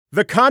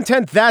The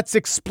content that's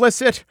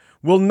explicit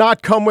will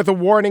not come with a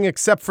warning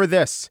except for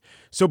this.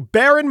 So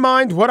bear in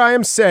mind what I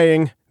am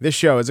saying. This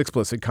show is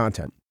explicit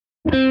content.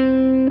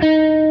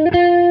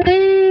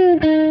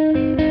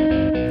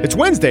 It's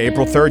Wednesday,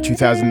 April 3rd,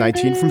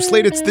 2019. From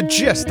Slate, it's The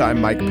Gist.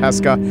 I'm Mike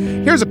Pesca.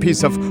 Here's a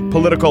piece of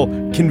political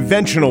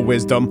conventional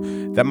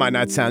wisdom that might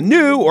not sound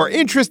new or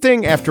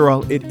interesting. After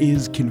all, it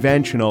is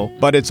conventional,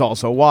 but it's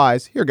also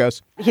wise. Here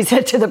goes. He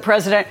said to the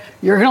president,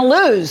 "You're going to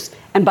lose.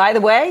 And by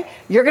the way,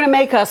 you're going to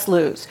make us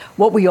lose."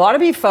 What we ought to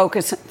be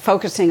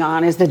focusing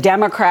on is the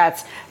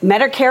Democrats'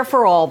 Medicare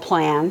for All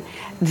plan,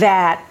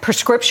 that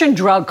prescription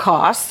drug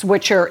costs,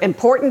 which are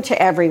important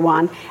to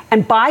everyone.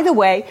 And by the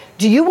way,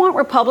 do you want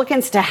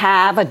Republicans to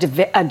have a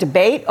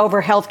debate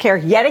over health care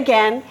yet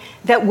again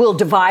that will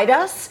divide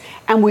us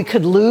and we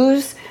could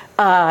lose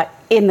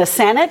in the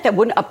Senate that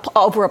wouldn't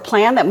over a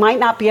plan that might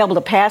not be able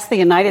to pass the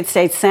United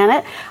States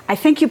Senate? I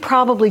think you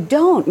probably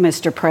don't,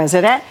 Mr.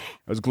 President.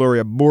 That was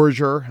Gloria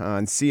Borger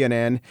on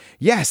CNN.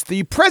 Yes,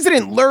 the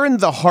president learned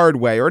the hard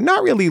way, or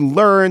not really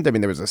learned. I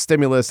mean, there was a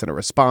stimulus and a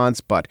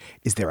response, but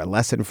is there a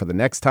lesson for the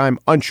next time?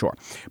 Unsure.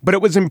 But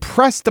it was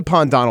impressed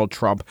upon Donald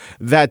Trump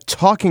that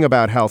talking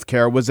about health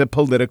care was a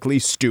politically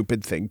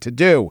stupid thing to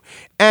do.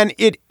 And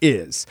it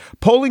is.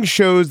 Polling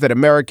shows that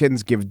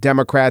Americans give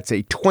Democrats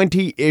a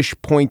 20-ish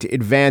point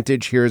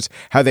advantage. Here's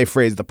how they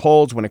phrase the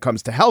polls when it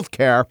comes to health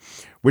care.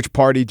 Which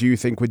party do you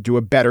think would do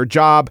a better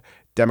job?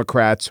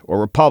 Democrats or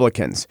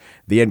Republicans?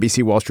 The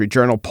NBC Wall Street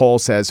Journal poll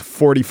says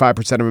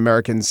 45% of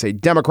Americans say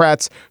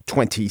Democrats,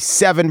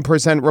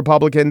 27%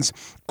 Republicans.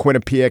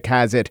 Quinnipiac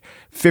has it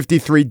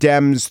 53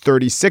 Dems,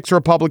 36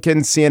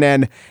 Republicans.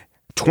 CNN,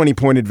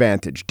 20-point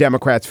advantage.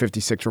 Democrats,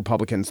 56,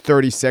 Republicans,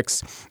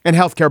 36. And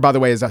healthcare, by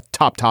the way, is a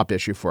top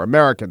issue for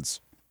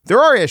Americans. There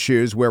are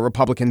issues where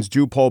Republicans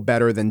do poll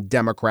better than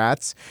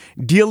Democrats.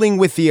 Dealing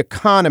with the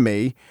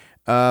economy.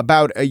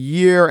 About a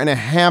year and a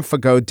half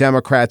ago,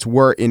 Democrats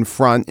were in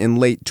front in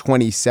late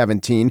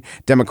 2017.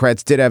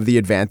 Democrats did have the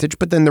advantage,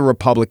 but then the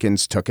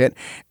Republicans took it.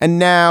 And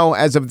now,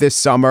 as of this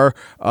summer,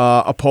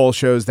 a poll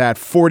shows that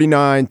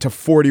 49 to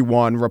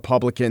 41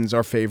 Republicans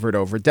are favored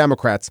over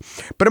Democrats.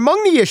 But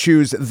among the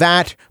issues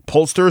that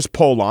pollsters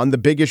poll on, the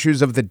big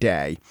issues of the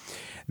day,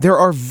 there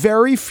are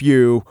very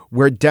few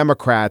where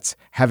Democrats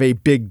have a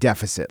big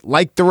deficit,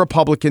 like the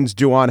Republicans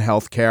do on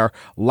health care,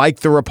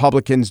 like the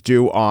Republicans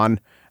do on,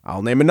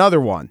 I'll name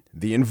another one,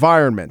 the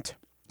environment.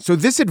 So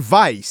this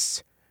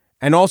advice,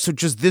 and also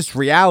just this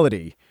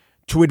reality,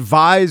 to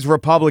advise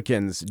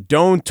Republicans,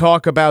 don't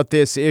talk about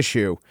this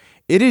issue.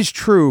 It is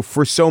true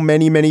for so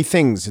many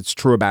things. It's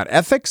true about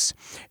ethics.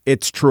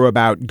 It's true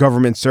about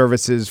government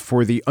services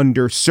for the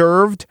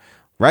underserved,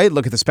 right?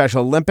 Look at the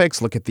Special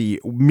Olympics. Look at the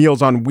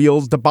Meals on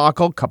Wheels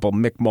debacle. Couple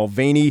Mick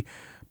Mulvaney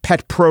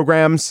pet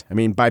programs. I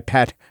mean, by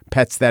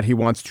pets that he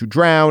wants to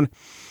drown.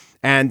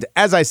 And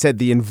as I said,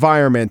 the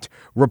environment,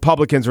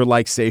 Republicans are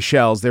like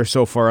Seychelles. They're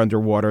so far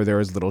underwater, there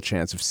is little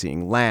chance of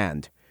seeing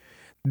land.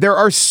 There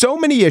are so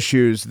many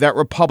issues that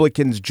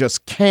Republicans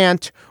just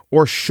can't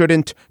or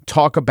shouldn't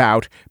talk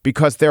about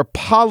because their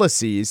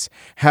policies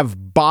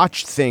have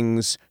botched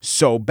things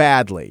so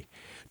badly.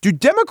 Do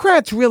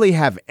Democrats really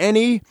have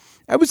any?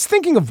 I was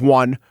thinking of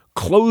one,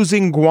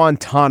 closing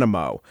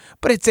Guantanamo,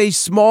 but it's a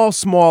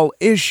small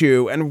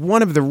issue. And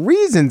one of the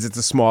reasons it's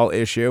a small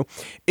issue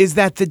is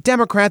that the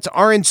Democrats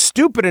aren't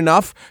stupid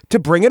enough to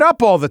bring it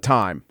up all the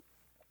time.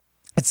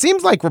 It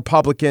seems like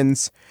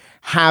Republicans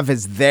have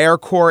as their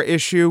core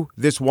issue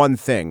this one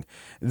thing,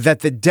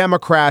 that the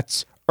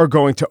Democrats are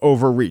going to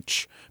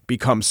overreach,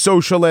 become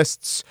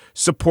socialists,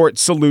 support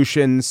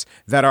solutions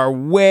that are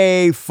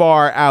way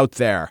far out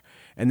there.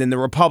 And then the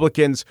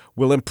Republicans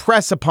will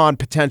impress upon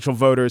potential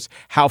voters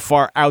how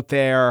far out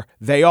there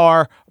they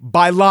are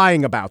by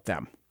lying about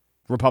them.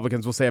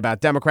 Republicans will say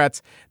about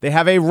Democrats, they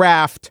have a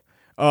raft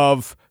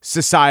of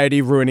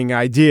society-ruining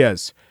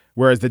ideas,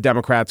 whereas the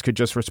Democrats could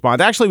just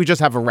respond, actually, we just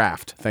have a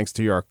raft, thanks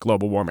to your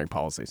global warming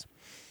policies.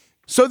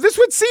 So this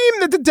would seem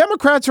that the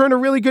Democrats are in a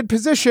really good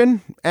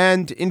position.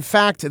 And in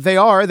fact, they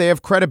are. They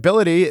have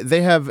credibility.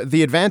 They have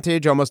the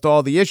advantage, almost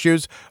all the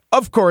issues.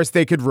 Of course,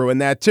 they could ruin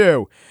that,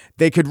 too.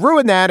 They could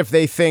ruin that if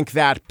they think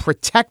that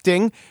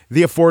protecting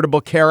the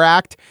Affordable Care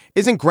Act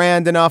isn't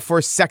grand enough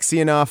or sexy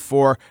enough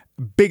or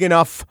big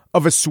enough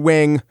of a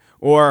swing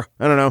or,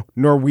 I don't know,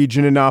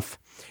 Norwegian enough.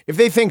 If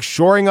they think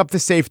shoring up the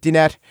safety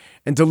net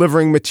and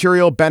delivering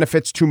material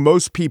benefits to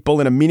most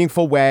people in a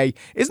meaningful way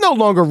is no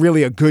longer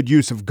really a good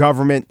use of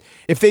government,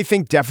 if they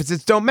think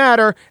deficits don't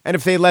matter, and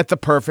if they let the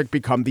perfect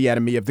become the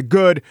enemy of the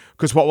good,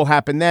 because what will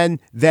happen then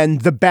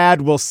the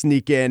bad will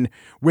sneak in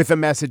with a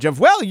message of,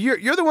 well,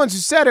 you're the ones who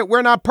said it,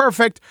 we're not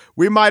perfect,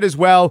 we might as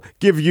well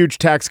give huge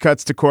tax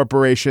cuts to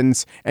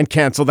corporations and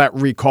cancel that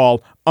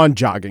recall on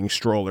jogging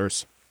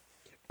strollers.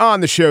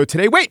 On the show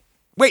today, wait,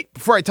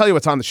 before I tell you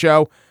what's on the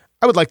show,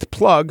 I would like to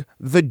plug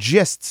The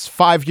Gist's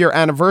 5-year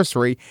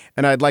anniversary,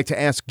 and I'd like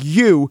to ask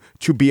you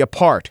to be a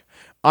part.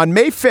 On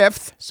May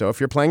 5th, so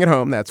if you're playing at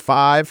home, that's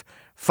 5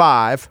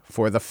 5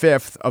 for the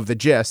 5th of the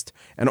Gist.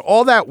 And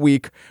all that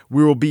week,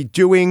 we will be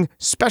doing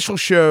special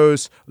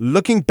shows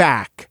looking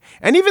back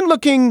and even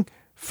looking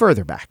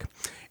further back.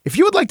 If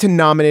you would like to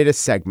nominate a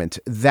segment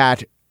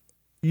that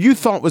you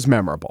thought was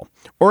memorable,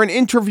 or an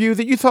interview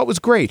that you thought was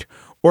great,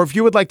 or if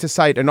you would like to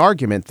cite an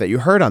argument that you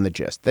heard on the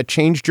Gist that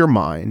changed your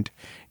mind,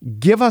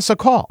 give us a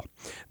call.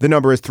 The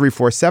number is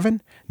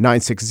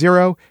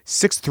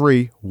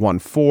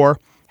 347-960-6314.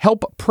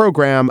 Help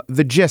program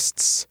the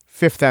Gist's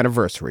 5th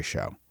anniversary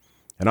show.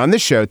 And on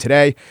this show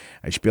today,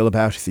 I spiel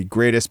about the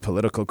greatest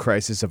political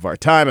crisis of our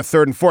time. A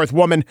third and fourth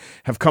woman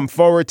have come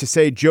forward to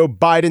say Joe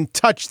Biden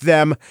touched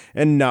them,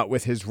 and not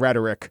with his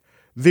rhetoric.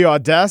 The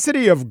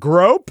audacity of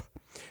grope?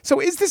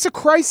 So is this a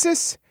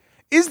crisis?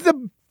 Is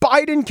the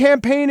Biden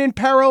campaign in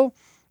peril?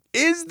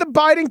 Is the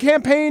Biden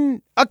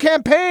campaign a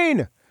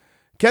campaign?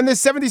 Can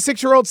this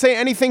 76-year-old say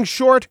anything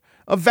short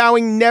of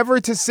vowing never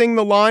to sing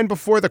the line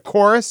before the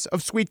chorus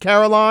of Sweet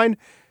Caroline?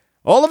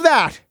 All of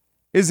that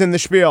is in the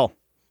spiel.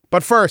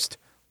 But first,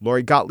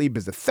 Lori Gottlieb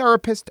is a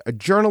therapist, a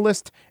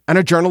journalist, and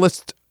a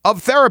journalist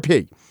of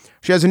therapy.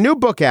 She has a new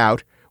book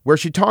out where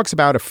she talks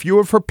about a few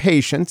of her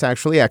patients,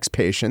 actually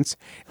ex-patients,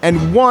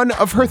 and one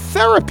of her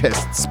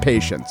therapist's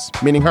patients,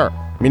 meaning her,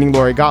 meaning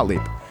Lori Gottlieb.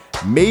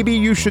 Maybe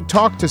You Should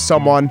Talk to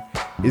Someone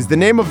is the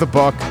name of the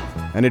book,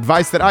 and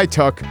advice that I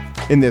took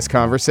in this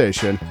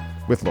conversation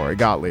with Lori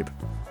Gottlieb.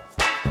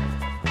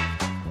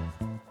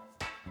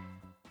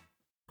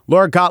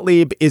 Lori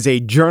Gottlieb is a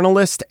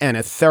journalist and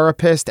a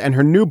therapist, and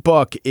her new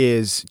book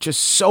is just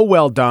so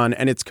well done,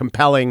 and it's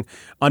compelling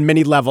on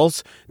many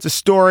levels. It's a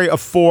story of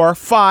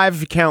 5,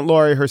 if you count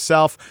Lori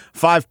herself,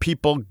 5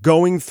 people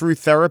going through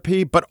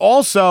therapy, but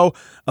also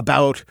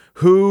about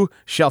who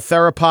shall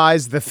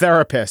therapize the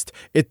therapist.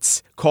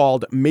 It's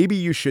called Maybe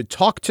You Should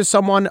Talk to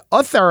Someone,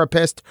 a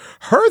Therapist,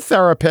 Her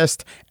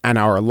Therapist, and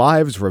Our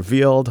Lives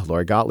Revealed.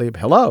 Lori Gottlieb,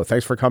 hello.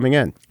 Thanks for coming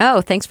in.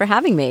 Oh, thanks for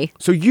having me.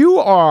 So you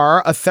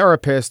are a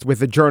therapist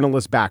with a journalist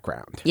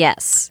background.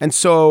 Yes. And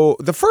so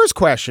the first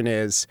question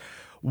is,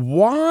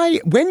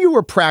 why, when you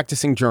were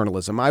practicing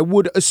journalism, I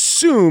would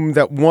assume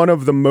that one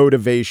of the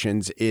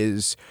motivations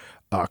is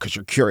because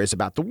you're curious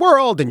about the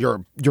world and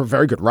you're a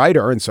very good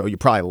writer. And so you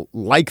probably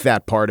like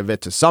that part of it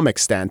to some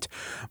extent.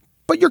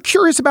 But you're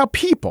curious about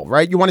people,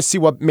 right? You want to see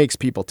what makes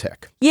people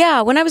tick.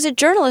 Yeah. When I was a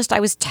journalist, I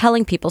was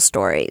telling people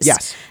stories.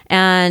 Yes.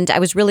 And I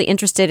was really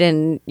interested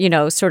in,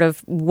 sort of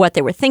what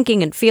they were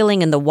thinking and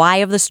feeling and the why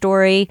of the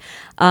story.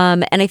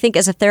 And I think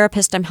as a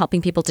therapist, I'm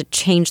helping people to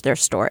change their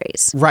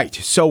stories. Right.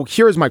 So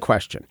here's my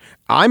question.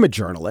 I'm a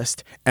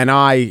journalist and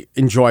I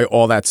enjoy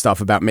all that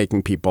stuff about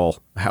making people,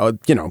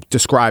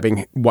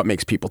 describing what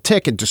makes people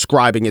tick and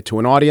describing it to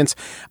an audience.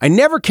 I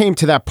never came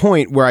to that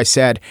point where I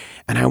said,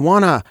 and I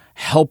want to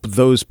help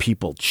those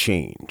people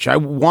change. I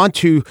want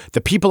to,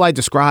 the people I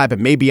describe,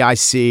 and maybe I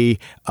see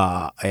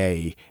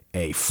a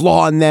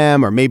flaw in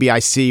them, or maybe I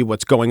see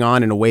what's going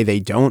on in a way they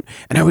don't.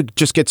 And I would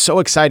just get so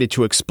excited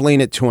to explain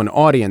it to an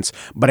audience,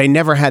 but I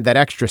never had that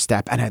extra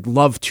step, and I'd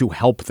love to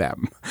help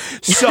them.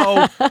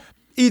 So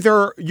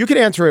either you could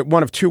answer it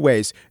one of two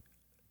ways.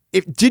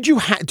 Did you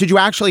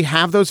actually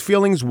have those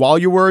feelings while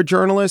you were a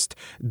journalist?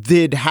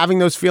 Did having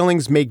those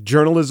feelings make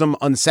journalism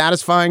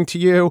unsatisfying to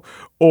you?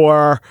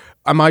 Or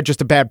am I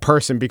just a bad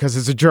person because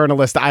as a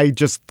journalist, I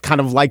just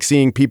kind of like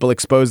seeing people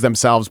expose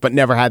themselves, but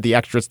never had the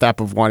extra step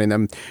of wanting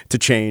them to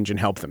change and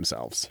help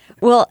themselves?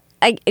 Well,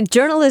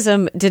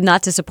 journalism did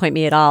not disappoint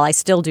me at all. I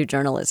still do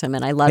journalism,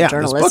 and I love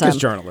journalism. This book is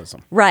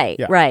journalism. Right,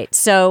 yeah. Right.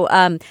 So,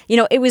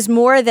 it was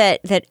more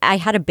that I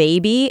had a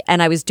baby,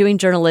 and I was doing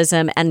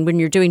journalism. And when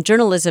you're doing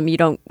journalism, you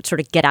don't sort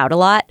of get out a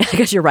lot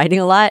because you're writing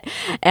a lot.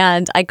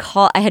 And I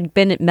had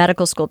been at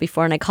medical school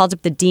before, and I called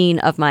up the dean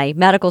of my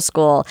medical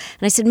school,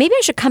 and I said, maybe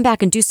I should come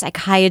back and do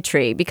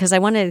psychiatry because I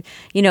want to,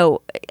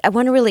 I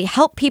want to really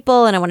help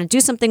people, and I want to do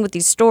something with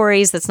these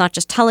stories that's not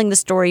just telling the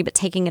story, but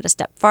taking it a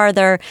step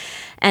farther.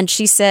 And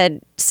she said,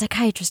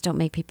 psychiatrists don't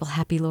make people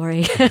happy,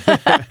 Lori. And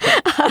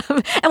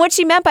what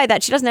she meant by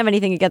that, she doesn't have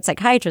anything against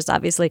psychiatrists,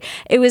 obviously.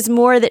 It was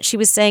more that she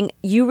was saying,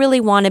 you really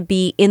want to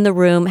be in the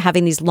room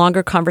having these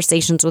longer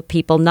conversations with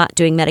people, not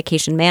doing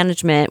medication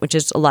management, which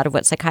is a lot of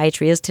what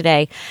psychiatry is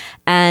today.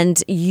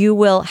 And you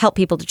will help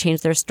people to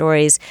change their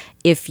stories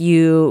if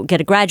you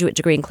get a graduate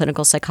degree in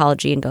clinical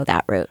psychology and go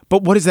that route.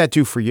 But what does that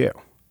do for you?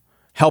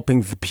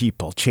 Helping the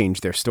people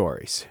change their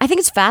stories. I think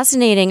it's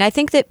fascinating. I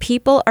think that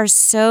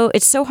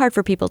it's so hard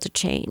for people to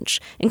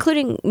change,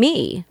 including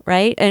me,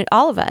 right? And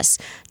all of us.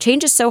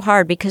 Change is so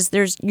hard because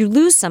you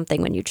lose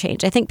something when you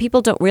change. I think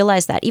people don't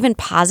realize that. Even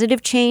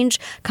positive change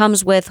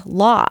comes with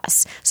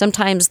loss.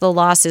 Sometimes the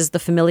loss is the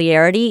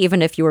familiarity,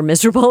 even if you were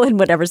miserable in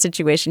whatever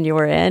situation you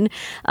were in.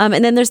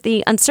 And then there's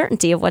the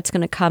uncertainty of what's going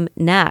to come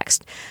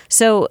next.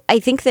 So I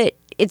think that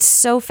it's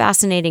so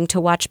fascinating to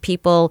watch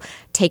people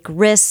take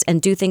risks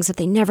and do things that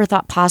they never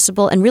thought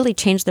possible and really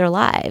change their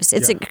lives.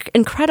 It's an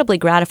incredibly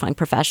gratifying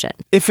profession.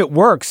 If it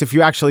works, if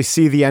you actually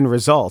see the end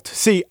result.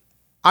 See,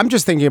 I'm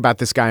just thinking about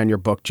this guy in your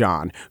book,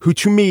 John, who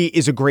to me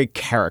is a great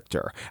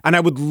character. And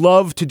I would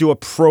love to do a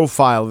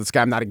profile of this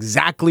guy. I'm not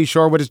exactly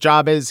sure what his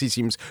job is. He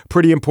seems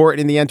pretty important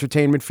in the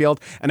entertainment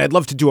field. And I'd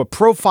love to do a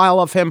profile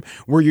of him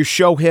where you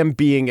show him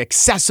being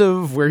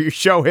excessive, where you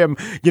show him,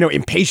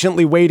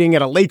 impatiently waiting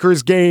at a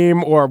Lakers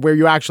game, or where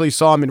you actually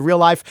saw him in real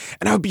life.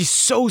 And I would be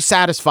so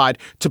satisfied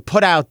to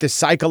put out this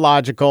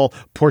psychological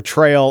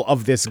portrayal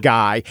of this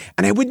guy.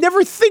 And I would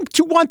never think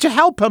to want to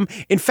help him.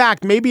 In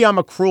fact, maybe I'm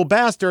a cruel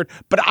bastard,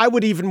 but I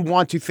would even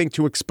want to think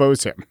to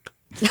expose him.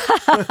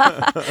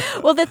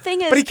 Well, the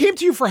thing is... But he came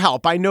to you for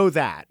help. I know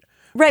that.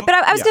 Right, but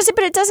I was going to say,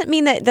 but it doesn't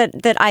mean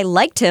that I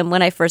liked him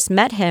when I first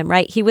met him,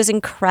 right? He was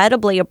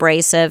incredibly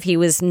abrasive. He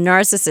was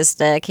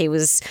narcissistic. He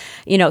was,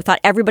 thought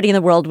everybody in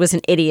the world was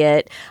an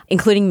idiot,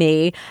 including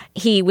me.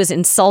 He was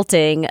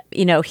insulting.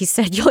 He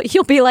said,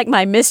 you'll be like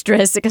my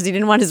mistress, because he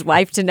didn't want his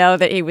wife to know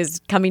that he was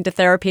coming to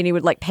therapy, and he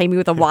would pay me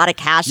with a wad of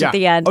cash at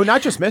the end. Oh,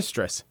 not just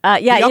mistress.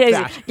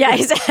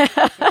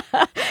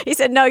 He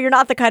said, no, you're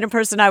not the kind of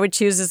person I would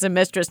choose as a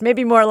mistress.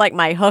 Maybe more like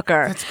my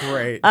hooker. That's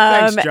great.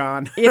 Thanks,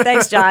 John. Yeah,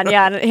 thanks, John.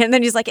 Yeah. And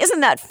then he's like, isn't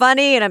that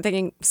funny? And I'm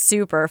thinking,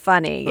 super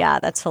funny. Yeah,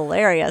 that's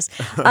hilarious.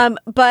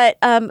 But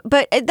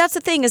that's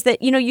the thing, is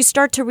that, you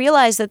start to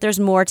realize that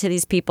there's more to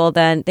these people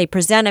than they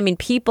present. I mean,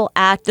 people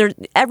act,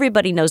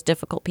 everybody knows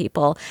difficult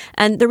people.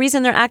 And the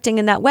reason they're acting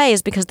in that way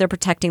is because they're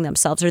protecting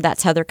themselves, or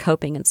that's how they're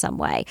coping in some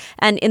way.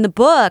 And in the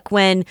book,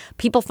 when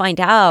people find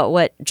out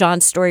what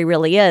John's story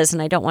really is,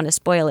 and I don't want to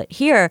spoil it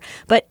here,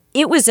 but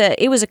it was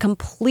a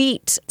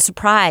complete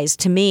surprise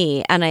to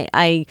me, and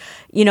I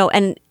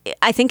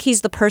think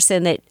he's the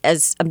person that,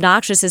 as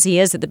obnoxious as he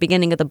is at the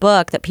beginning of the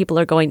book, that people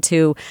are going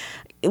to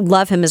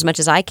love him as much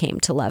as I came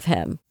to love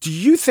him. Do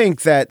you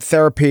think that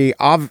therapy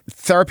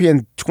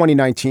in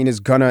 2019 is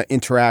going to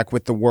interact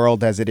with the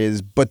world as it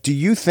is, but do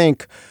you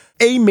think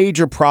a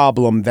major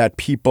problem that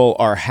people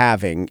are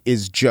having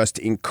is just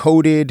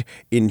encoded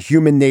in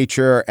human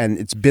nature, and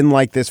it's been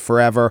like this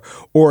forever,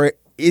 or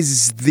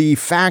is the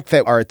fact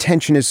that our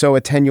attention is so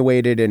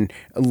attenuated and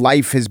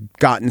life has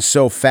gotten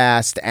so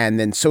fast, and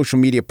then social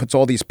media puts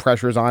all these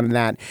pressures on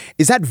that,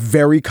 is that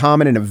very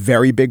common and a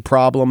very big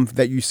problem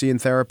that you see in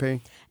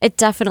therapy? It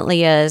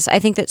definitely is. I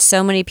think that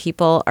so many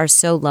people are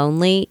so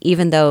lonely,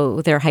 even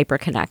though they're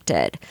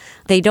hyper-connected.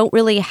 They don't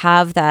really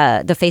have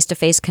the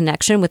face-to-face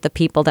connection with the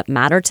people that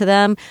matter to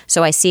them.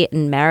 So I see it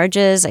in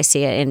marriages. I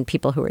see it in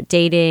people who are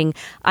dating.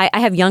 I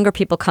have younger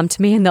people come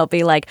to me, and they'll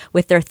be like,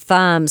 with their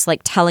thumbs,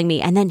 like telling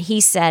me, and then he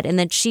said, and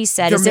then she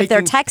said, as if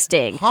they're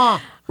texting.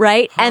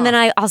 Right? And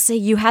then I'll say,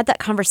 you had that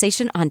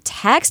conversation on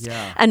text?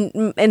 Yeah.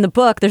 And in the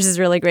book, there's this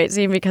really great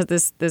scene,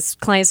 because this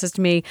client says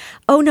to me,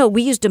 oh, no,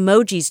 we used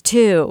emojis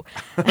too.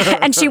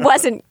 And she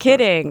wasn't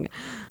kidding.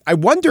 I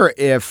wonder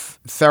if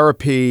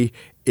therapy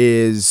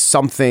is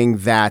something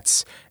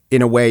that's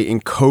in a way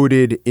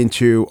encoded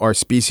into our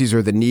species,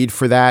 or the need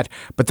for that.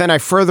 But then I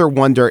further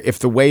wonder if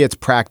the way it's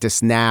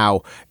practiced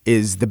now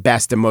is the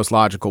best and most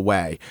logical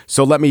way.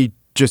 So let me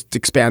just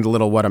expand a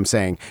little what I'm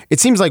saying.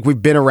 It seems like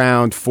we've been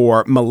around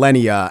for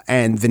millennia,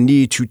 and the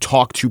need to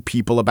talk to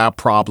people about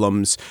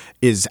problems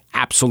is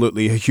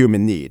absolutely a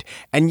human need.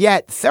 And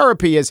yet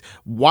therapy is,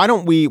 why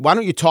don't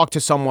you talk to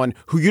someone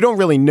who you don't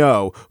really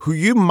know, who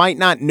you might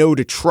not know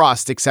to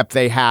trust, except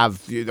they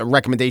have a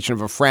recommendation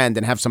of a friend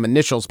and have some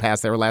initials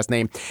past their last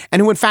name,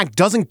 and who in fact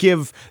doesn't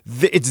give,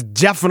 it's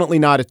definitely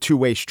not a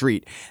two-way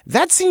street.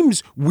 That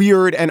seems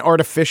weird and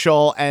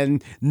artificial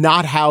and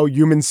not how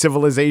human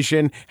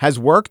civilization has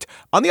worked.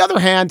 On the other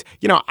hand,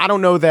 I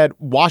don't know that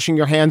washing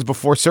your hands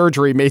before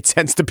surgery made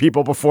sense to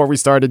people before we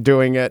started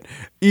doing it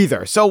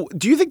either. So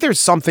do you think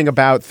there's something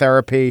about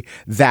therapy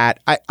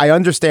that, I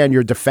understand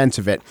your defense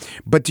of it,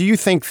 but do you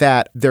think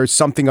that there's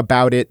something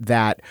about it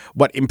that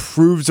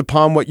improves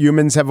upon what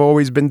humans have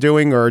always been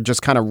doing, or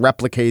just kind of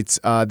replicates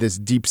this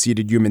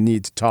deep-seated human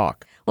need to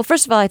talk? Well,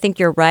 first of all, I think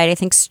you're right. I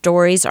think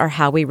stories are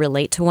how we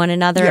relate to one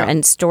another,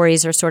 and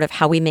stories are sort of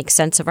how we make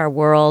sense of our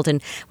world.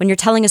 And when you're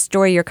telling a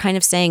story, you're kind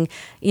of saying,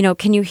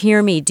 can you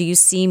hear me? Do you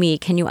see me?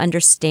 Can you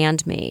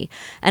understand me?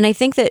 And I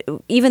think that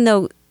even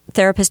though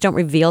therapists don't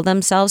reveal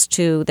themselves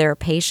to their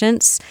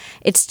patients,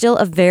 it's still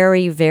a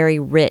very, very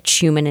rich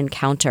human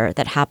encounter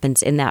that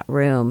happens in that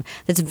room.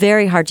 That's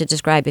very hard to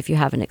describe if you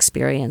haven't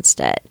experienced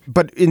it.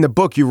 But in the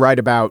book, you write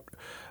about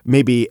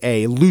maybe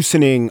a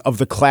loosening of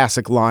the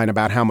classic line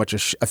about how much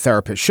a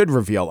therapist should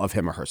reveal of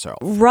him or herself.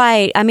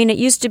 Right. I mean, it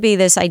used to be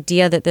this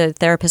idea that the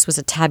therapist was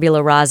a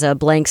tabula rasa, a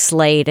blank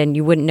slate, and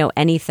you wouldn't know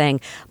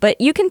anything. But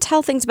you can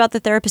tell things about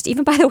the therapist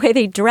even by the way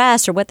they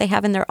dress or what they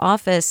have in their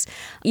office.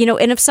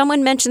 And if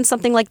someone mentions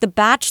something like The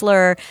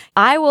Bachelor,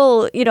 I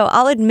will,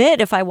 I'll admit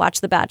if I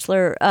watch The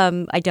Bachelor.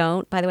 I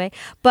don't, by the way.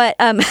 But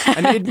and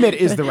admit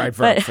is the right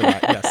verb for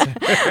that,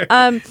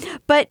 yes.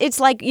 But it's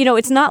like,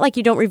 it's not like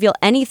you don't reveal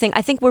anything.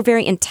 I think we're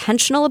very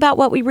intentional about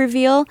what we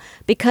reveal,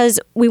 because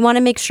we want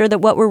to make sure that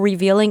what we're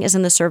revealing is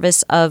in the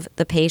service of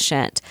the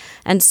patient.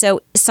 And so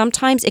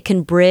sometimes it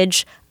can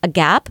bridge a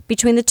gap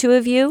between the two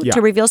of you Yeah.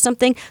 to reveal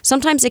something.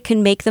 Sometimes it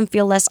can make them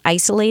feel less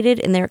isolated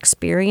in their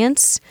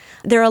experience.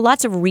 There are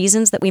lots of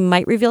reasons that we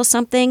might reveal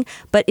something,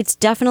 but it's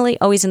definitely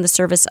always in the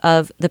service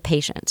of the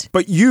patient.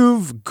 But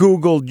you've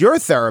Googled your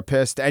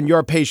therapist and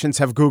your patients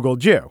have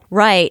Googled you.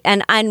 Right.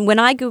 And when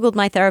I Googled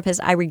my therapist,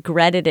 I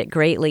regretted it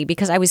greatly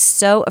because I was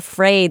so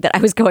afraid that I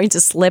was going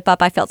to slip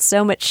up. I felt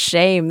so much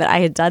shame that I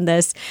had done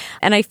this.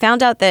 And I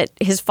found out that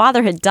his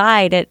father had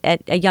died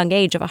at a young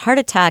age of a heart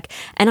attack.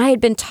 And I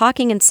had been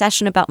talking in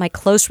session about my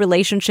close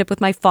relationship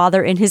with my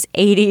father in his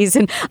 80s.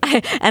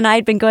 And I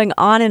had been going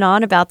on and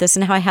on about this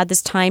and how I had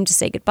this time to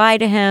say goodbye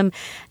to him.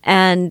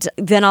 And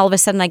then all of a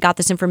sudden I got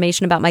this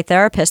information about my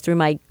therapist through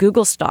my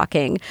Google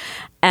stalking.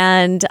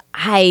 And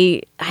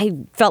I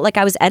felt like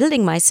I was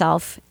editing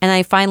myself. And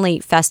I finally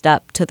fessed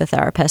up to the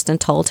therapist and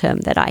told him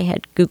that I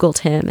had Googled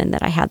him and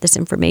that I had this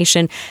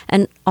information.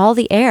 And all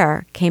the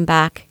air came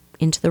back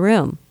into the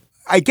room.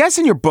 I guess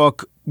in your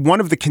book, one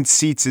of the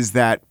conceits is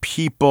that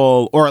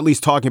people, or at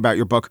least talking about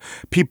your book,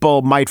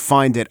 people might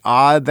find it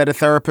odd that a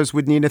therapist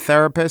would need a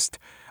therapist.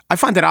 I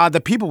find it odd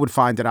that people would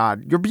find it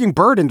odd. You're being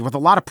burdened with a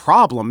lot of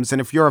problems.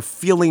 And if you're a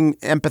feeling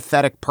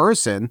empathetic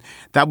person,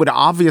 that would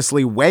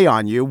obviously weigh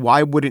on you.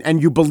 Why wouldn't,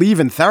 and you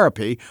believe in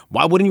therapy,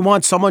 why wouldn't you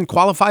want someone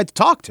qualified to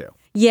talk to?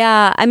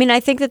 Yeah. I mean, I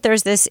think that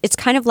there's this, it's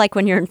kind of like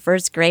when you're in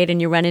first grade and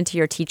you run into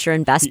your teacher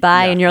in Best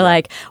Buy and you're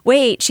like,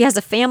 wait, she has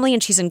a family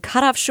and she's in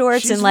cutoff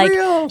shorts She's and like,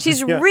 real.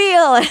 she's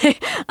real.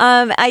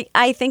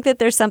 I think that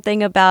there's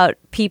something about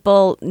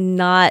people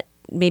not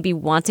maybe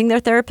wanting their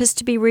therapist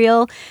to be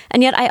real.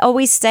 And yet I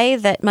always say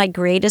that my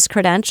greatest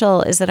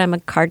credential is that I'm a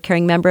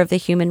card-carrying member of the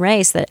human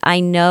race, that I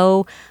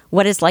know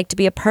what it's like to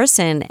be a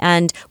person.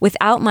 And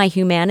without my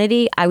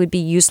humanity, I would be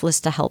useless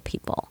to help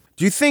people.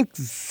 Do you think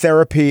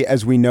therapy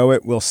as we know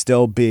it will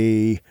still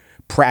be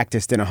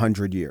practiced in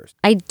 100 years?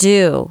 I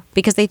do,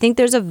 because I think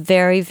there's a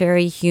very,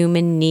 very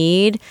human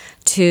need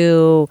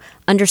to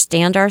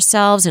understand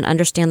ourselves and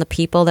understand the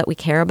people that we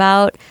care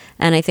about.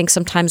 And I think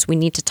sometimes we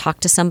need to talk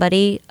to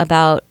somebody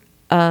about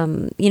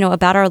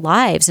about our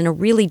lives in a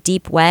really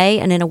deep way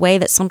and in a way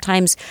that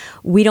sometimes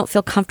we don't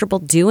feel comfortable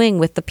doing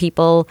with the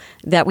people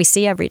that we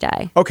see every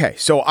day. Okay,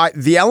 so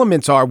the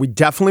elements are we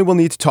definitely will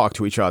need to talk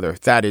to each other.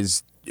 That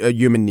is a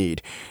human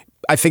need.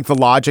 I think the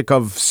logic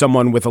of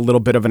someone with a little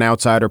bit of an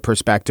outsider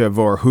perspective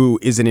or who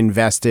isn't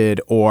invested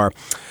or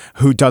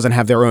who doesn't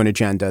have their own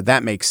agenda,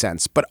 that makes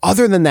sense. But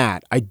other than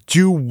that, I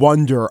do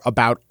wonder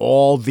about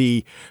all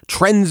the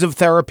trends of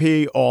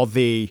therapy, all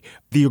the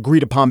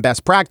agreed upon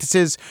best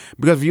practices.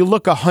 Because if you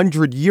look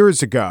 100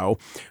 years ago,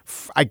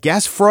 I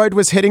guess Freud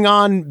was hitting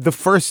on the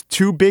first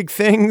two big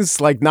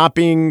things, like not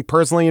being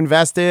personally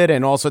invested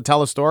and also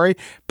tell a story.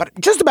 But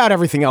just about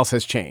everything else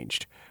has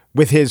changed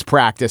with his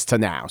practice to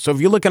now. So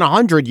if you look in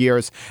 100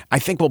 years, I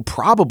think we'll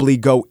probably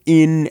go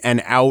in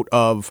and out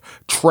of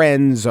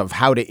trends of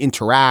how to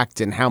interact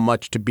and how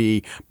much to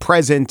be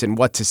present and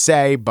what to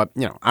say. But,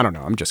 I don't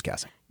know. I'm just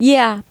guessing.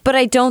 Yeah, but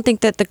I don't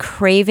think that the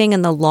craving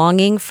and the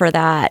longing for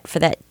that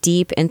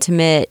deep,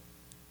 intimate,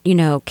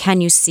 can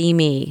you see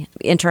me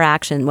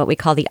interaction, what we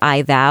call the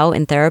I thou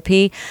in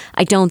therapy,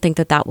 I don't think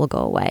that will go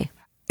away.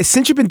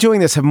 Since you've been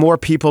doing this, have more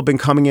people been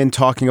coming in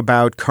talking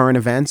about current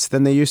events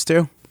than they used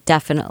to?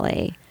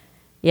 Definitely.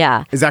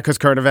 Yeah. Is that because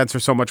current events are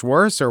so much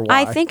worse, or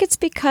why? I think it's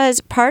because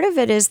part of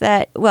it is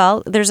that,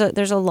 well, there's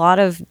a lot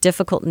of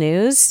difficult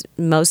news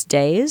most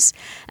days.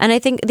 And I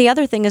think the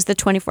other thing is the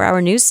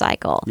 24-hour news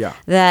cycle. Yeah.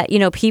 That,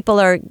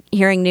 people are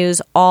hearing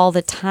news all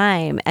the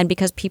time. And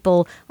because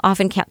people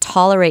often can't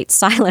tolerate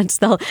silence,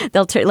 they'll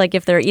like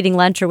if they're eating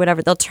lunch or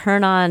whatever, they'll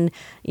turn on,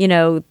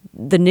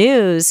 the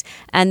news,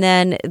 and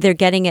then they're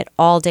getting it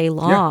all day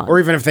long. Yeah. Or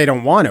even if they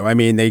don't want to. I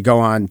mean, they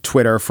go on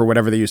Twitter for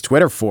whatever they use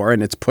Twitter for,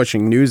 and it's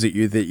pushing news at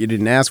you that you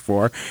didn't ask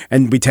for,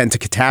 and we tend to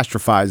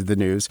catastrophize the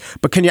news.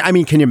 But can you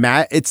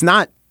it's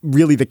not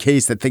really the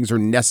case that things are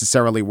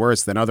necessarily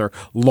worse than other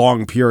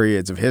long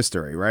periods of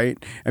history,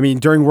 right? I mean,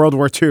 during World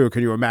War II,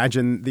 can you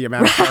imagine the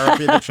amount of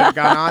therapy that should have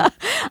gone on?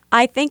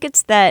 I think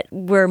it's that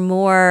we're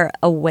more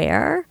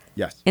aware,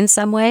 yes, in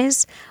some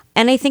ways.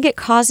 And I think it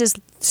causes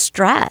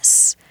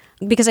stress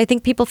because I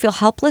think people feel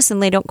helpless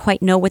and they don't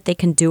quite know what they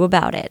can do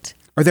about it.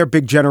 Are there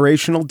big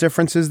generational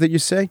differences that you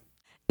see?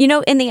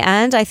 In the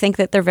end, I think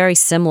that they're very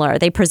similar.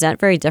 They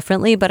present very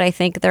differently, but I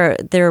think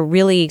they're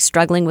really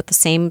struggling with the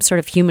same sort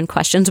of human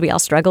questions we all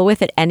struggle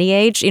with at any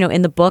age.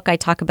 In the book, I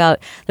talk about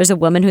there's a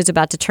woman who's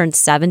about to turn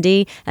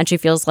 70, and she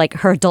feels like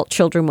her adult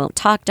children won't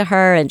talk to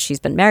her, and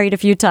she's been married a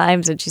few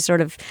times, and she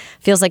sort of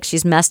feels like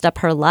she's messed up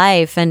her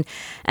life. And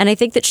I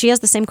think that she has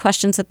the same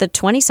questions that the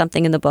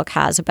 20-something in the book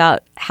has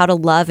about how to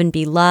love and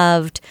be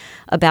loved,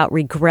 about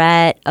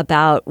regret,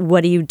 about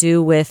what do you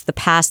do with the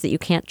past that you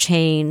can't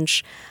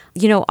change.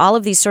 All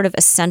of these sort of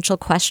essential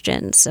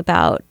questions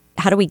about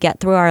how do we get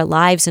through our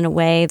lives in a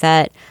way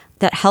that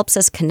helps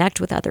us connect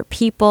with other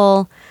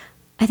people.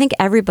 I think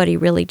everybody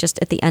really just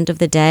at the end of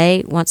the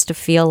day wants to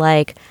feel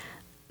like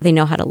they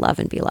know how to love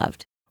and be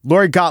loved.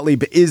 Lori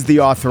Gottlieb is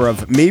the author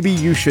of Maybe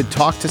You Should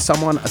Talk to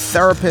Someone, a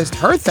therapist,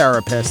 her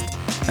therapist,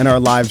 and Our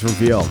Lives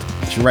Revealed.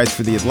 She writes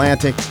for The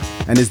Atlantic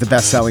and is the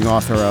best-selling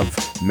author of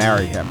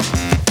Marry Him.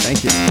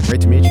 Thank you.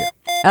 Great to meet you.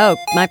 Oh,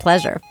 my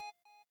pleasure.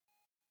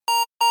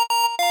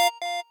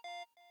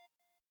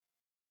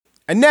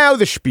 And now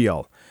the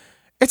spiel.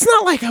 It's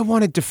not like I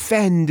want to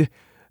defend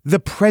the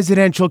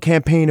presidential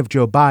campaign of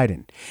Joe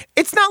Biden.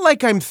 It's not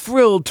like I'm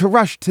thrilled to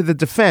rush to the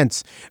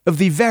defense of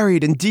the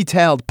varied and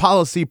detailed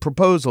policy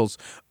proposals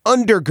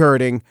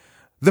undergirding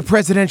the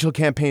presidential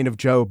campaign of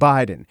Joe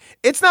Biden.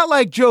 It's not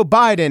like Joe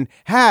Biden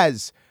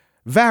has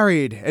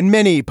varied and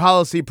many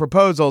policy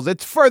proposals.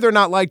 It's further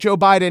not like Joe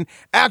Biden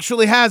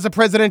actually has a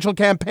presidential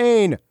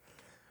campaign.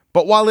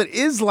 But while it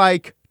is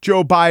like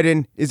Joe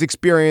Biden is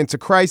experiencing a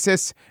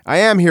crisis, I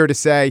am here to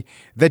say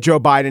that Joe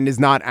Biden is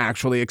not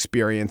actually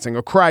experiencing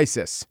a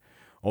crisis.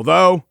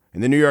 Although, in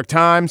the New York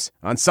Times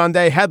on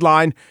Sunday,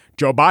 headline,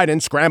 Joe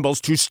Biden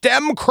scrambles to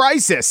stem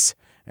crisis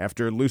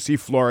after Lucy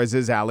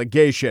Flores'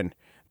 allegation.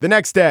 The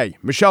next day,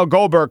 Michelle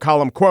Goldberg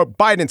column, quote,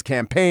 Biden's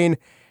campaign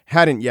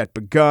hadn't yet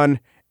begun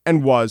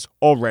and was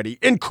already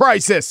in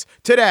crisis.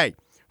 Today,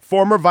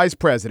 former Vice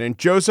President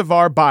Joseph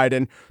R.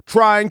 Biden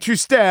trying to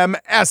stem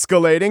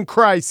escalating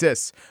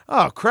crisis.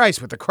 Oh,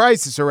 Christ, with the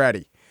crisis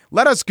already.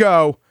 Let us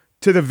go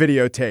to the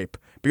videotape,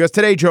 because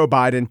today Joe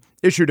Biden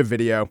issued a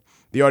video.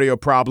 The audio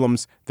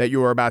problems that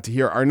you are about to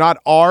hear are not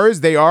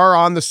ours. They are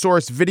on the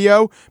source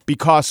video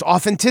because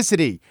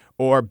authenticity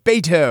or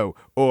Beto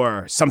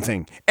or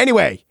something.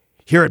 Anyway,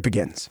 here it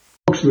begins.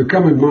 Folks, in the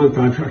coming month,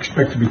 I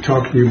expect to be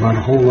talking to you about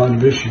a whole lot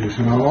of issues,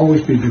 and I'll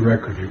always be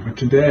direct with you. But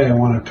today I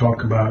want to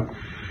talk about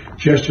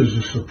gestures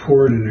of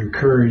support and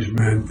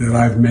encouragement that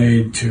I've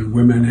made to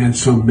women and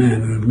some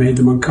men that have made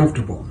them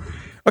uncomfortable.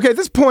 Okay, at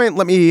this point,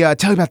 let me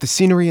tell you about the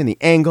scenery and the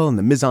angle and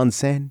the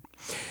mise-en-scène.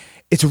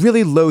 It's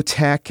really low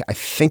tech. I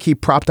think he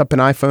propped up an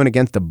iPhone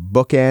against a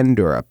bookend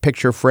or a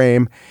picture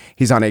frame.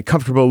 He's on a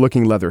comfortable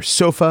looking leather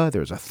sofa.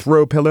 There's a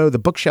throw pillow. The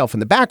bookshelf in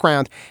the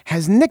background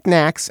has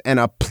knickknacks and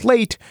a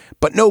plate,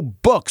 but no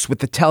books with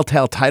the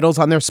telltale titles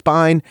on their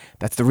spine.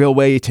 That's the real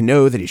way to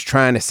know that he's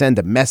trying to send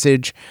a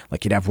message,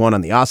 like you'd have one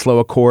on the Oslo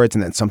Accords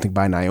and then something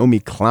by Naomi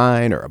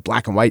Klein or a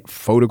black and white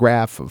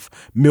photograph of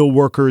mill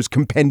workers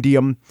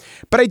compendium.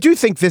 But I do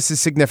think this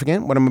is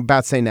significant, what I'm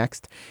about to say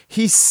next.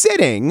 He's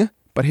sitting,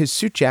 but his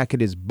suit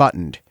jacket is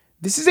buttoned.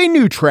 This is a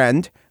new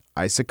trend.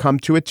 I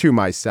succumbed to it too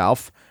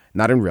myself,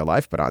 not in real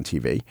life, but on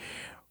TV.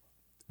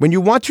 When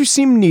you want to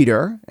seem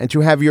neater and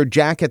to have your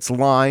jacket's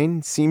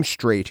line seem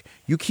straight,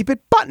 you keep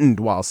it buttoned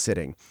while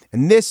sitting.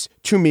 And this,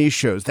 to me,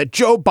 shows that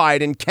Joe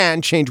Biden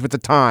can change with the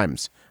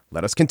times.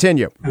 Let us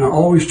continue. And I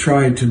always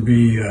tried to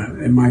be,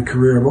 in my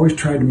career, I've always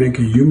tried to make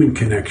a human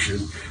connection.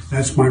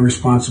 That's my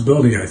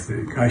responsibility, I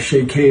think. I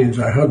shake hands,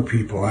 I hug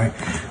people, I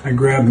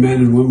grab men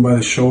and women by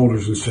the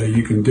shoulders and say,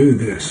 you can do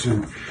this.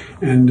 And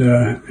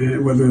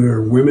whether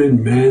they're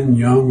women, men,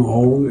 young,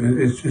 old,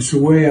 it's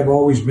the way I've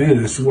always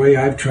been. It's the way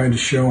I've tried to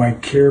show I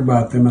care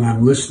about them and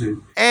I'm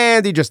listening.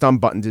 And he just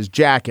unbuttoned his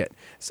jacket.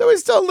 So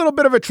he's still a little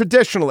bit of a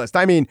traditionalist.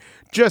 I mean,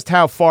 just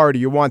how far do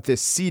you want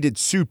this seated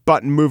suit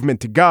button movement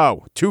to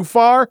go? Too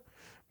far?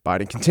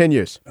 Biden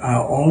continues.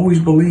 I'll always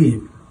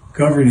believe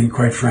governing,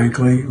 quite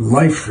frankly,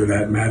 life for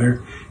that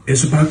matter,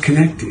 is about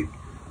connecting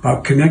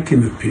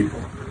with people.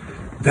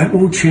 That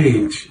won't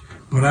change,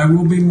 but I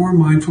will be more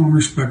mindful and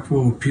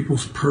respectful of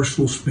people's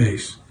personal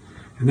space.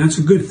 And that's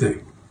a good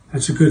thing.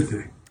 That's a good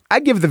thing. I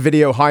give the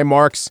video high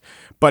marks,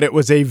 but it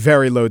was a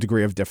very low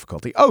degree of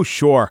difficulty. Oh,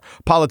 sure.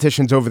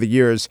 Politicians over the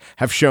years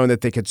have shown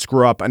that they could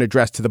screw up an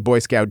address to the Boy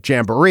Scout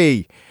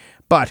Jamboree.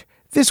 But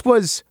this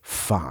was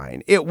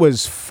fine. It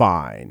was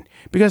fine.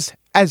 Because,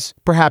 as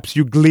perhaps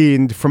you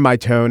gleaned from my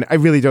tone, I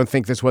really don't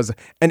think this was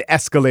an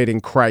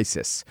escalating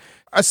crisis.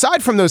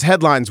 Aside from those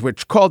headlines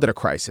which called it a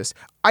crisis,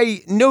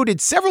 I noted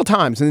several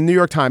times in the New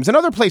York Times and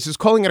other places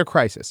calling it a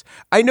crisis.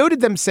 I noted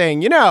them saying,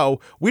 we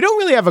don't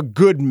really have a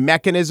good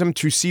mechanism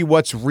to see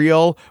what's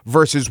real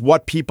versus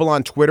what people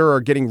on Twitter are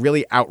getting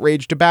really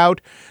outraged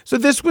about. So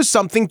this was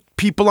something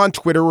people on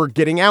Twitter were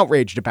getting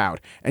outraged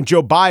about. And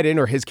Joe Biden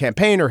or his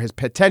campaign or his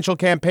potential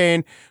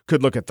campaign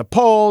could look at the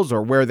polls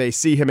or where they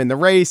see him in the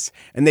race,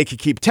 and they could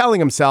keep telling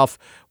himself,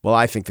 well,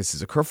 I think this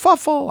is a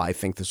kerfuffle. I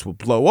think this will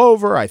blow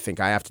over. I think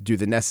I have to do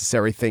the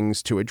necessary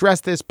things to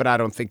address this, but I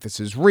don't think this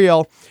is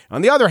real.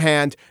 On the other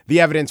hand, the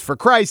evidence for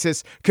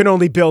crisis can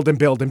only build and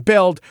build and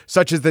build,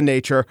 such as the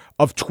nature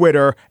of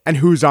Twitter and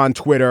who's on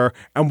Twitter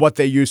and what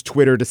they use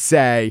Twitter to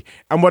say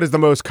and what is the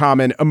most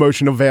common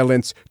emotional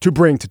valence to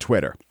bring to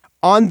Twitter.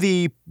 On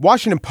the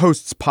Washington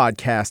Post's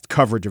podcast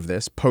coverage of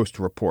this, Post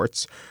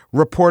Reports,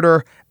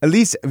 reporter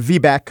Elise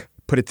Viebeck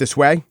put it this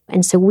way.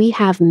 And so we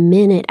have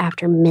minute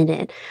after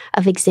minute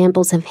of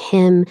examples of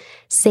him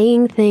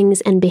saying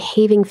things and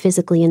behaving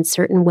physically in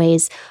certain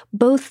ways,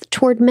 both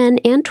toward men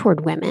and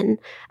toward women,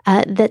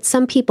 that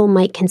some people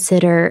might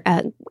consider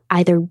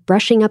either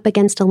brushing up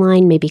against a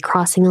line, maybe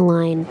crossing a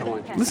line.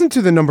 Listen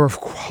to the number of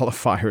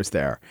qualifiers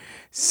there.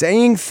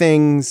 Saying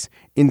things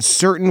in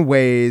certain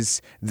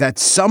ways that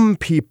some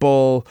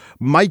people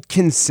might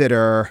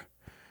consider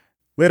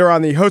Later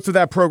on, the host of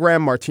that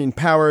program, Martine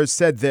Powers,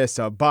 said this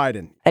of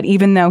Biden. That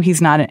even though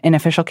he's not an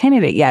official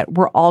candidate yet,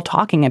 we're all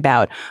talking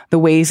about the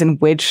ways in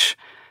which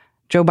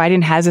Joe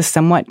Biden has a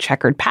somewhat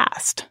checkered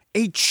past.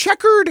 A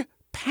checkered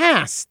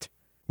past?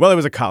 Well, he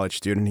was a college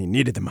student. He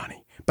needed the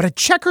money. But a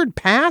checkered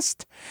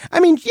past? I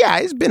mean,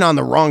 yeah, he's been on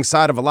the wrong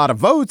side of a lot of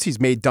votes. He's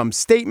made dumb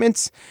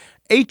statements.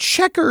 A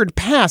checkered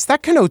past,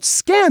 that connotes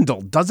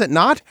scandal, does it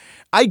not?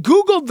 I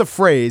Googled the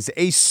phrase,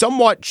 a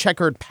somewhat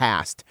checkered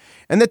past,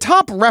 and the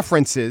top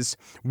references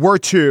were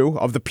to,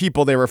 of the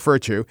people they refer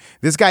to,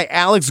 this guy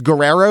Alex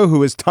Guerrero,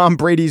 who is Tom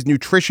Brady's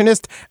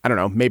nutritionist. I don't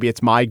know, maybe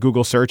it's my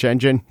Google search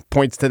engine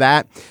points to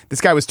that.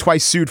 This guy was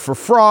twice sued for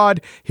fraud.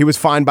 He was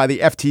fined by the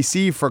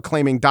FTC for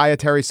claiming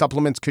dietary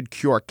supplements could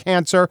cure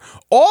cancer.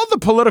 All the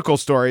political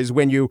stories,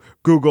 when you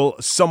Google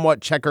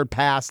somewhat checkered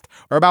past,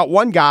 are about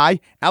one guy,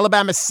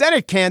 Alabama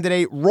Senate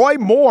candidate Roy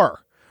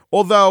Moore.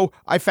 Although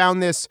I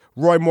found this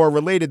Roy Moore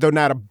related, though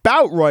not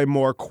about Roy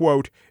Moore,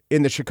 quote,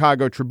 in the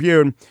Chicago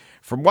Tribune.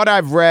 From what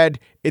I've read,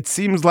 it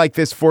seems like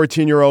this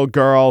 14-year-old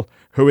girl,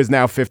 who is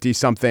now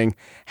 50-something,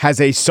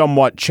 has a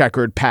somewhat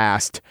checkered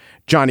past.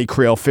 Johnny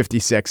Creel,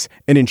 56,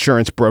 an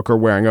insurance broker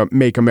wearing a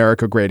Make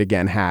America Great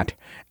Again hat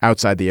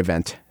outside the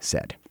event,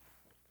 said.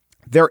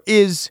 There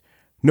is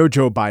no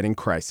Joe Biden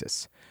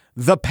crisis.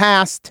 The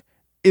past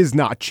is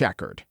not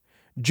checkered.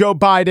 Joe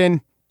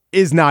Biden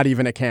is not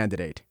even a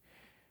candidate.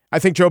 I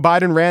think Joe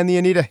Biden ran the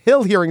Anita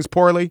Hill hearings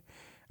poorly.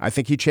 I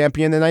think he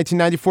championed the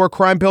 1994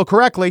 crime bill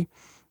correctly.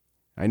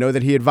 I know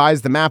that he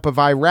advised the map of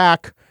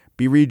Iraq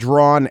be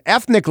redrawn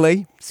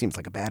ethnically. Seems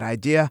like a bad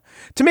idea.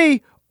 To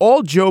me,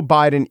 all Joe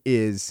Biden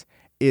is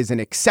an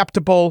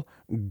acceptable,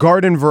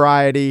 garden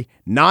variety,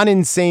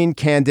 non-insane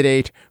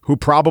candidate who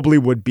probably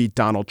would beat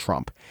Donald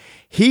Trump.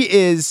 He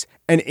is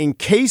an in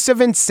case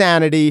of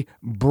insanity,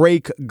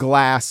 break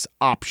glass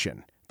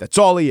option. That's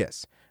all he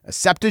is. A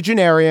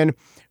septuagenarian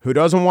who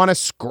doesn't want to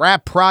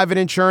scrap private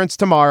insurance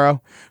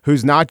tomorrow,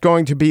 who's not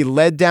going to be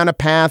led down a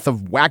path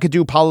of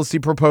wackadoo policy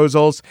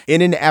proposals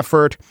in an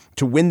effort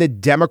to win the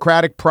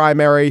Democratic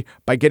primary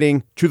by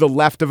getting to the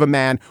left of a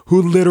man who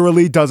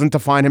literally doesn't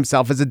define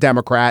himself as a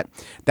Democrat.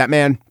 That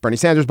man, Bernie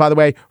Sanders, by the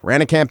way,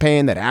 ran a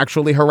campaign that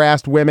actually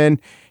harassed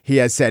women. He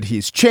has said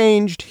he's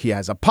changed. He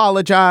has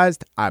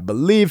apologized. I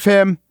believe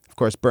him. Of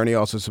course, Bernie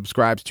also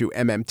subscribes to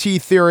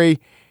MMT theory.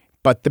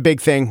 But the big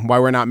thing, why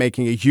we're not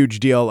making a huge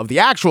deal of the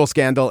actual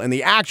scandal in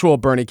the actual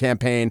Bernie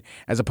campaign,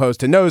 as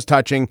opposed to nose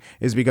touching,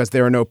 is because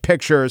there are no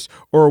pictures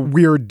or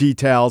weird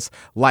details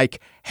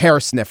like hair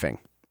sniffing.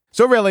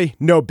 So really,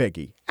 no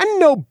biggie. And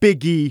no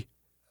biggie,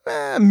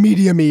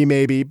 medium-y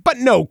maybe, but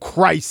no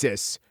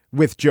crisis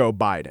with Joe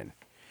Biden.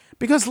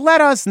 Because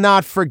let us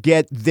not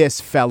forget this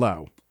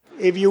fellow.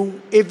 If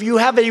you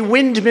have a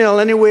windmill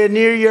anywhere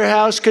near your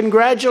house,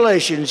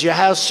 congratulations. Your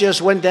house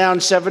just went down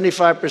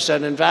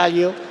 75% in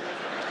value.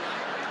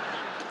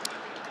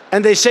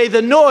 And they say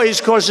the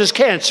noise causes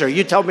cancer.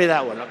 You told me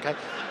that one, okay?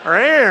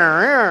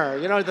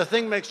 You know, the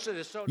thing makes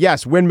it so...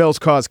 Yes, windmills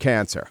cause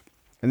cancer.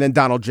 And then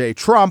Donald J.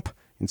 Trump,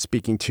 in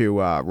speaking to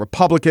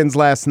Republicans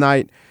last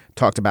night,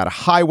 talked about a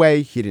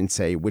highway. He didn't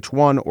say which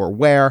one or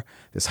where.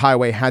 This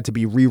highway had to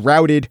be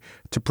rerouted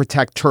to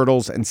protect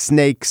turtles and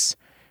snakes.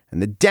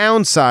 And the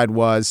downside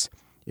was,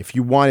 if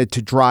you wanted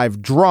to drive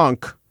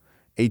drunk,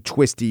 a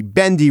twisty,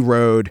 bendy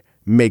road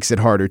makes it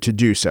harder to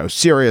do so.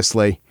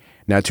 Seriously.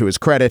 Now, to his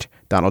credit,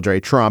 Donald J.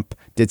 Trump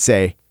did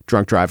say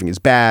drunk driving is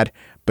bad,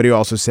 but he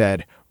also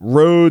said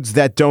roads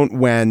that don't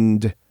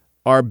wend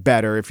are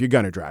better if you're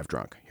going to drive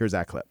drunk. Here's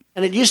that clip.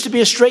 And it used to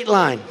be a straight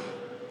line,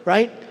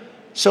 right?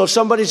 So if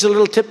somebody's a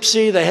little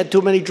tipsy, they had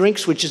too many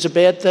drinks, which is a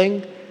bad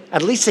thing,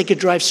 at least they could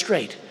drive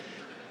straight.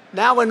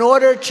 Now, in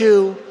order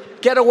to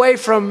get away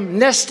from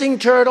nesting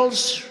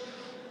turtles,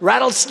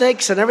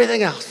 rattlesnakes, and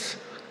everything else,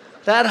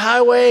 that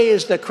highway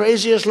is the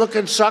craziest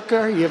looking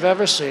sucker you've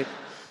ever seen.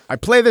 I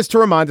play this to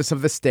remind us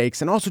of the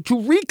stakes and also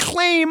to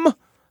reclaim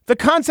the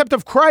concept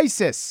of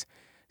crisis.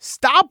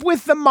 Stop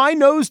with the my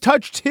nose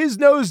touched his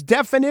nose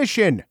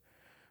definition.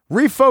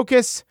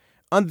 Refocus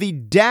on the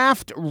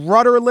daft,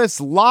 rudderless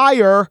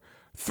liar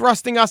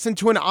thrusting us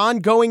into an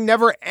ongoing,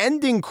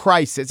 never-ending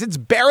crisis. It's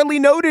barely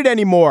noted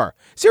anymore.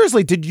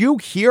 Seriously, did you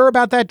hear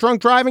about that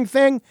drunk driving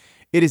thing?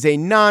 It is a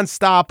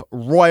nonstop,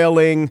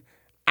 roiling,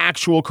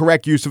 actual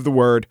correct use of the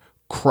word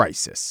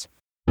crisis.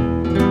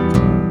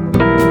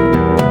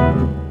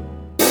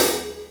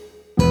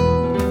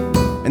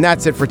 And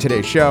that's it for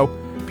today's show.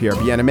 Pierre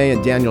Bien-Aimé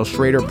and Daniel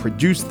Schrader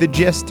produced The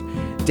Gist.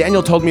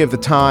 Daniel told me of the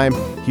time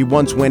he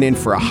once went in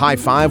for a high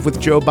five with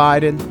Joe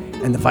Biden,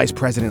 and the vice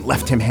president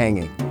left him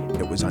hanging.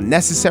 It was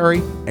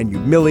unnecessary and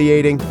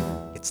humiliating.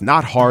 It's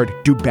not hard.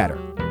 Do better.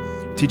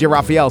 TJ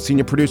Raphael,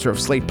 senior producer of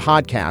Slate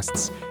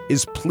Podcasts,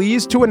 is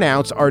pleased to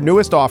announce our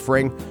newest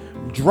offering,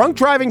 Drunk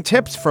Driving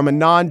Tips from a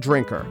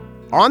Non-Drinker,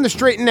 on the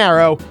straight and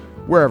narrow,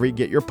 wherever you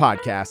get your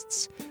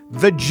podcasts.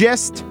 The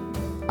Gist.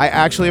 I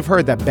actually have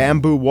heard that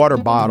bamboo water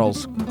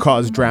bottles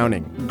cause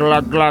drowning.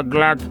 Glug, glug,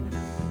 glug.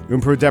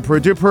 Umpru, depru,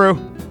 dupru,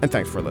 and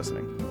thanks for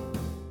listening.